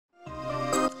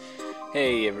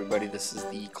Hey everybody, this is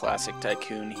the Classic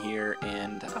Tycoon here,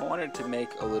 and I wanted to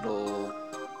make a little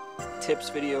tips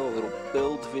video, a little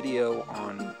build video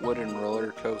on wooden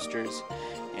roller coasters.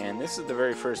 And this is the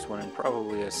very first one and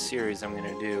probably a series I'm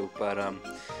going to do, but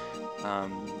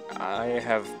I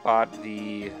have bought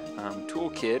the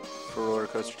toolkit for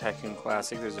Rollercoaster Tycoon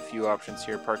Classic. There's a few options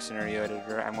here, Park Scenario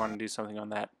Editor. I want to do something on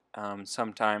that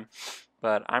sometime,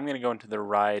 but I'm going to go into the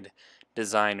Ride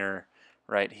Designer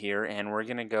right here, and we're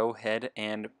going to go ahead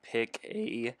and pick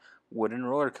a wooden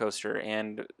roller coaster.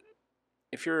 And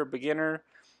if you're a beginner,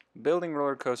 building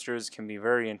roller coasters can be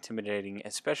very intimidating,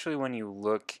 especially when you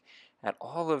look at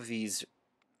all of these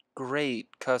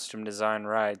great custom design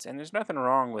rides. And there's nothing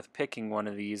wrong with picking one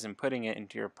of these and putting it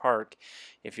into your park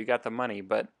if you got the money,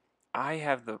 but I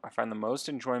find the most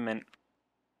enjoyment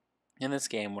in this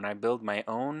game when I build my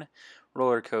own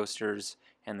roller coasters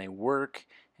and they work,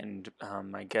 and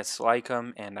my guests like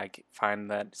them, and I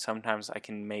find that sometimes I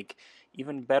can make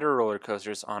even better roller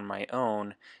coasters on my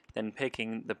own than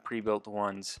picking the pre-built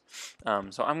ones.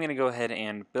 So I'm going to go ahead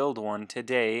and build one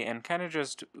today and kind of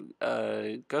just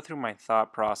go through my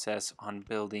thought process on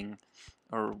building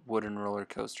wooden roller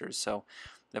coasters. So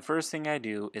the first thing I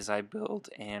do is I build,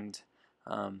 and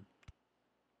I'm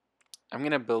going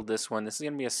to build this one. This is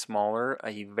going to be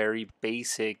a very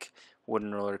basic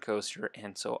wooden roller coaster,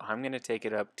 and so I'm going to take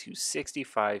it up to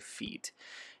 65 feet,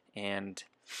 and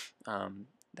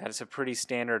that is a pretty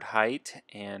standard height,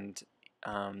 and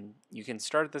you can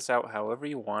start this out however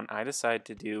you want. I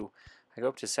go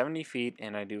up to 70 feet,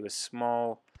 and I do a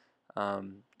small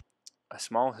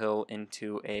hill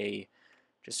into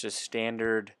just a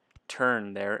standard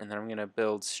turn there, and then I'm going to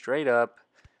build straight up.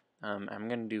 I'm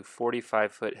going to do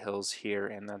 45-foot hills here,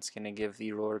 and that's going to give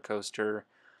the roller coaster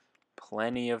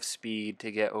plenty of speed to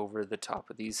get over the top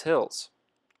of these hills.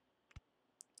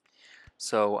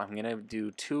 So I'm going to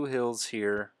do 2 hills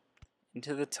here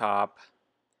into the top,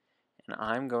 and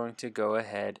I'm going to go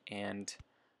ahead and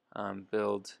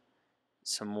build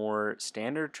some more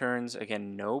standard turns.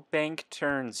 Again, no bank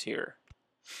turns here,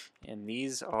 and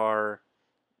these are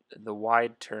the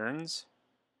wide turns.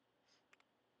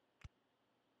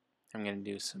 I'm going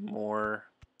to do just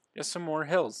some more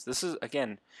hills. This is,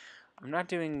 again, I'm not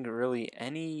doing really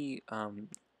any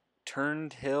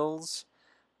turned hills.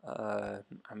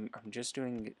 I'm just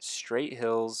doing straight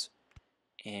hills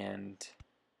and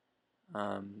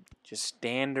just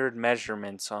standard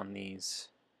measurements on these.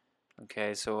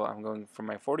 Okay, so I'm going from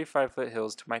my 45-foot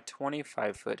hills to my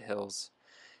 25-foot hills,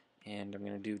 and I'm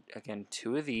going to do, again,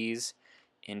 2 of these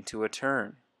into a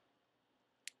turn.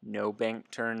 No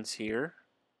bank turns here.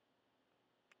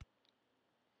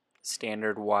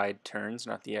 Standard wide turns,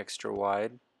 not the extra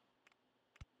wide.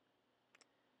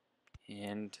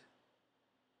 And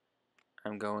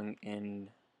I'm going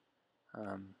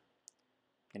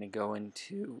to go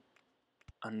into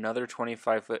another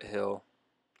 25-foot hill,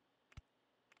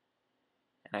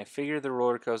 and I figure the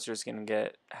roller coaster is going to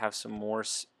have some more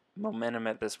momentum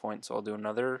at this point, so I'll do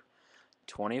another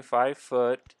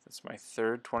 25-foot. That's my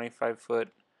third 25-foot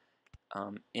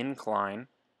incline,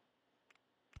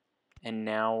 and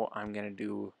now I'm going to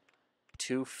do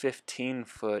 2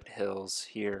 15-foot hills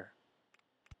here.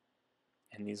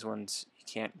 And these ones, you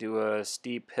can't do a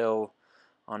steep hill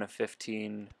on a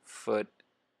 15-foot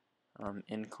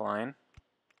incline,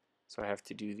 so I have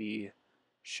to do the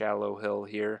shallow hill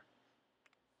here.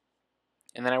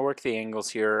 And then I work the angles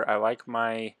here. I like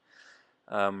my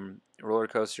roller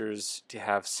coasters to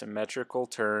have symmetrical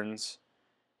turns,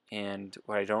 and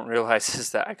what I don't realize is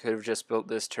that I could have just built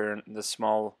this turn, the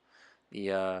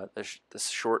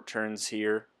short turns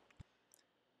here,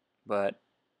 but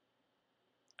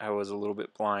I was a little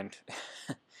bit blind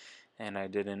and I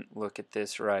didn't look at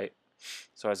this right.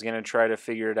 So I was going to try to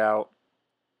figure it out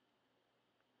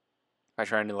by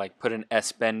trying to put an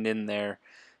S bend in there.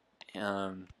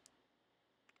 I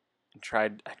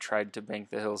tried to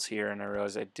bank the hills here, and I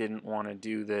realized I didn't want to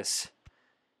do this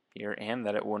here and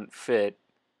that it wouldn't fit.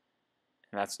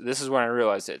 And this is when I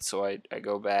realized it. So I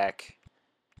go back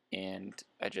and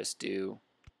I just do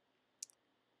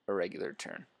a regular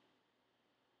turn.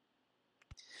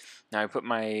 Now I put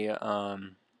my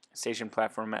station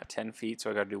platform at 10 feet, so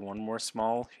I got to do one more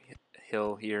small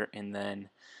hill here, and then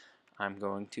I'm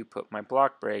going to put my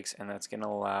block brakes, and that's going to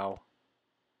allow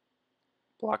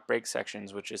block brake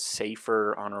sections, which is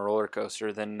safer on a roller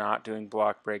coaster than not doing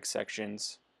block brake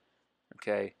sections.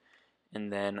 Okay,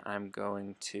 and then I'm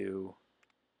going to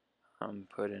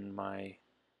put in my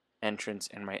entrance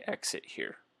and my exit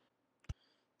here.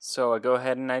 So I go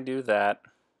ahead and I do that.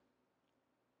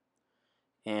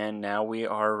 And now we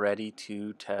are ready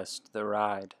to test the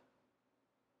ride.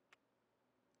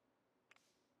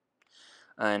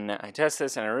 And I test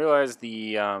this, and I realize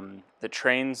the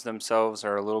trains themselves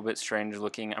are a little bit strange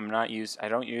looking. I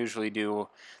don't usually do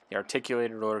the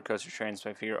articulated roller coaster trains, so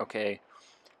I figure, okay,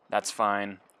 that's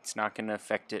fine. It's not going to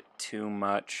affect it too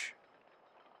much.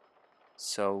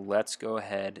 So let's go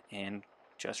ahead and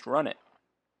just run it.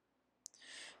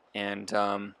 And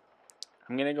I'm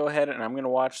going to go ahead and I'm going to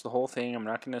watch the whole thing. I'm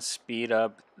not going to speed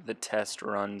up the test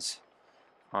runs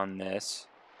on this.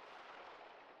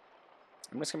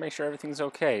 I'm just going to make sure everything's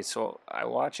okay. So I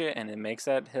watch it, and it makes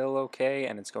that hill okay,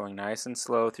 and it's going nice and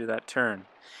slow through that turn.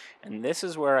 And this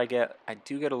is where I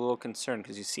do get a little concerned,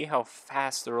 because you see how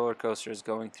fast the roller coaster is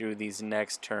going through these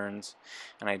next turns,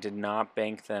 and I did not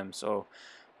bank them. So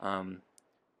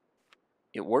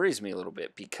it worries me a little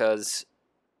bit, because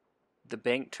the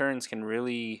bank turns can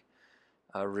really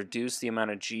reduce the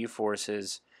amount of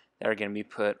G-forces that are going to be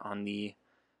put on the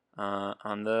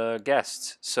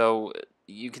guests. So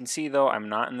you can see, though, I'm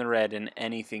not in the red in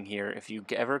anything here. If you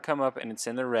ever come up and it's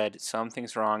in the red,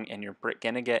 something's wrong, and you're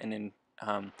gonna get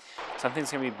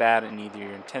something's gonna be bad in either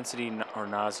your intensity or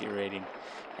nausea rating,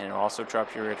 and it'll also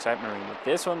drop your excitement rating. But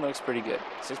this one looks pretty good.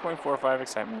 6.45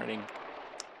 excitement rating,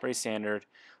 pretty standard.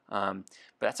 But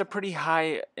that's a pretty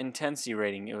high intensity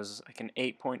rating. It was like an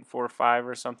 8.45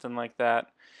 or something like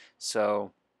that.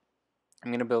 So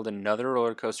I'm gonna build another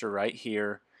roller coaster right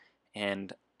here,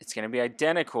 and it's gonna be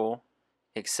identical,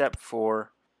 except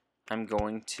for I'm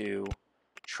going to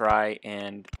try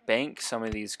and bank some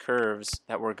of these curves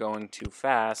that were going too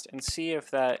fast and see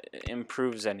if that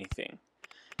improves anything.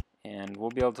 And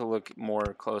we'll be able to look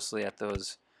more closely at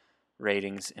those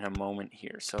ratings in a moment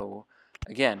here. So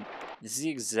again, this is the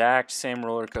exact same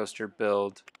roller coaster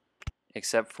build,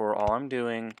 except for all I'm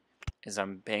doing is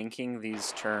I'm banking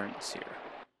these turns here.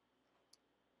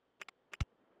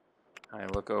 I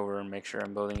look over and make sure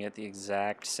I'm building it the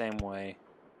exact same way,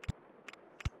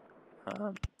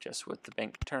 just with the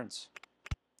bank turns.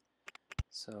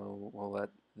 So we'll go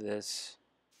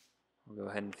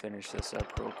ahead and finish this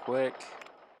up real quick,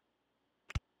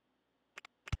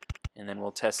 and then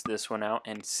we'll test this one out,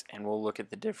 and we'll look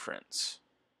at the difference.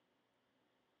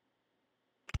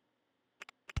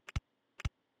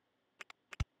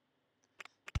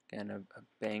 Again, a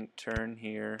bank turn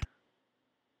here.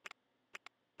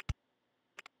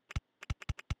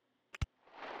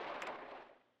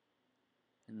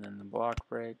 And then the block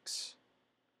brakes.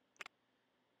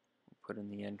 We'll put in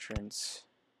the entrance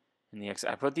and the exit.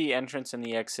 I put the entrance and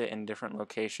the exit in different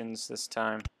locations this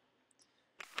time.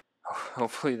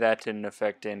 Hopefully that didn't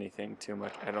affect anything too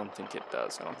much. I don't think it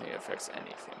does. I don't think it affects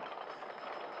anything.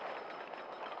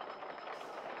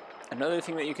 Another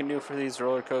thing that you can do for these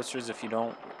roller coasters, if you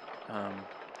don't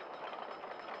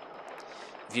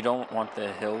want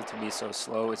the hill to be so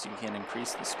slow, is you can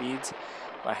increase the speeds.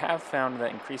 But I have found that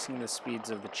increasing the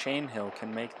speeds of the chain hill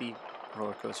can make the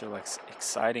roller coaster less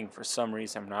exciting for some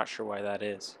reason. I'm not sure why that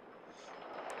is.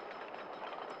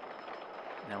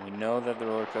 Now we know that the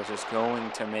roller coaster is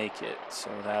going to make it, so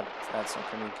that's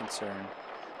not going to be a concern.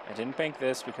 I didn't bank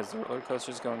this because the roller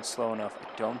coaster is going slow enough.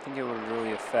 I don't think it would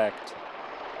really affect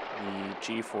the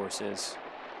G-forces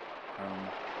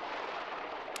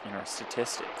in our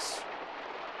statistics.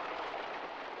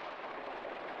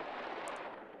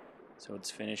 So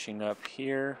it's finishing up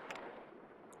here.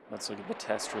 Let's look at the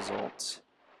test results.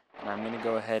 And I'm going to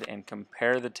go ahead and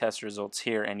compare the test results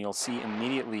here, and you'll see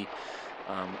immediately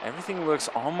everything looks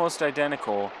almost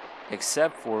identical,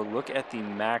 except for look at the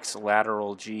max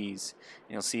lateral G's.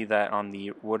 And you'll see that on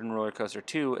the Wooden Roller Coaster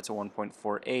 2, it's a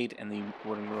 1.48, and the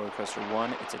Wooden Roller Coaster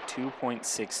 1, it's a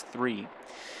 2.63.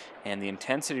 And the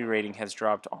intensity rating has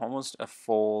dropped almost a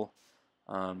full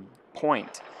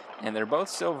point. And they're both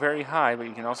still very high, but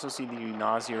you can also see the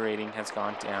nausea rating has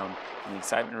gone down, and the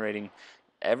excitement rating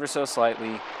ever so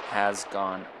slightly has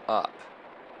gone up.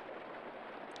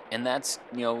 And that's,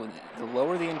 the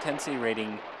lower the intensity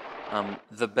rating,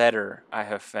 the better, I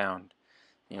have found.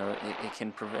 It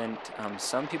can prevent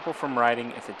some people from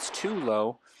riding if it's too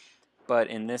low, but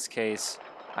in this case,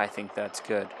 I think that's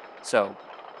good. So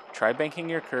try banking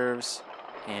your curves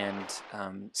and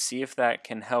see if that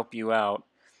can help you out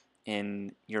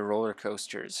in your roller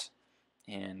coasters.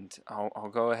 And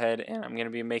I'll go ahead, and I'm going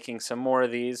to be making some more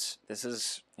of these. This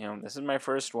is my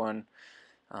first one.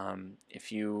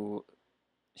 If you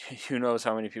who knows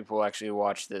how many people actually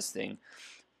watch this thing.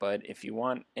 But if you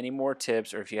want any more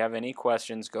tips, or if you have any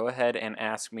questions, go ahead and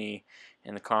ask me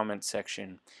in the comments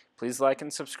section. Please like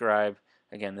and subscribe.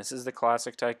 Again, this is the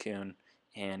Classic Tycoon,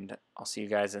 and I'll see you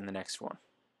guys in the next one.